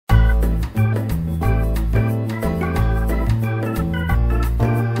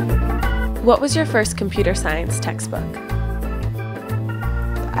What was your first computer science textbook?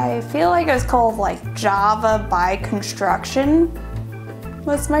 I feel like it was called like Java by Construction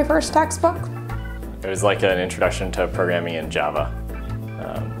was my first textbook. It was like an introduction to programming in Java,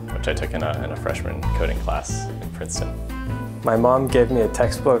 which I took in a freshman coding class in Princeton. My mom gave me a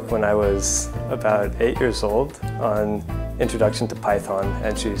textbook when I was about 8 years old on Introduction to Python,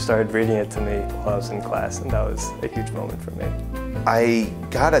 and she started reading it to me while I was in class, and that was a huge moment for me. I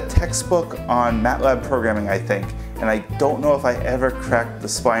got a textbook on MATLAB programming, I think, and I don't know if I ever cracked the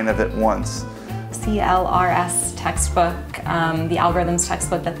spine of it once. CLRS textbook, the algorithms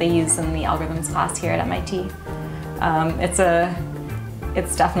textbook that they use in the algorithms class here at MIT.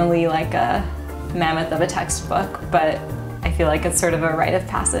 It's definitely like a mammoth of a textbook, but I feel like it's sort of a rite of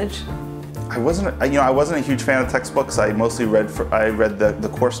passage. I wasn't a huge fan of textbooks. I mostly read the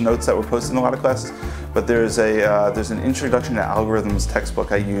course notes that were posted in a lot of classes. But there's an Introduction to Algorithms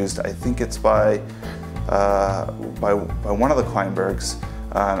textbook I used. I think it's by one of the Kleinbergs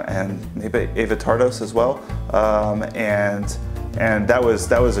and maybe Ava Tardos as well. And that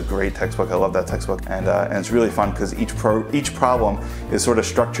was a great textbook. I love that textbook, and it's really fun because each problem is sort of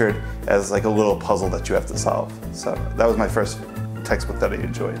structured as like a little puzzle that you have to solve. So that was my first textbook that I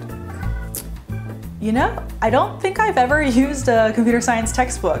enjoyed. You know, I don't think I've ever used a computer science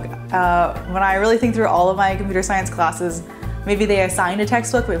textbook. When I really think through all of my computer science classes, maybe they assigned a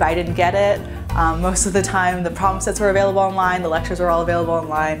textbook, but if I didn't get it, most of the time the problem sets were available online, the lectures were all available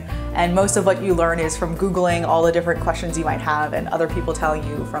online, and most of what you learn is from Googling all the different questions you might have and other people telling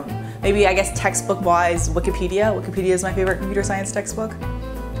you from, maybe I guess textbook-wise, Wikipedia. Wikipedia is my favorite computer science textbook.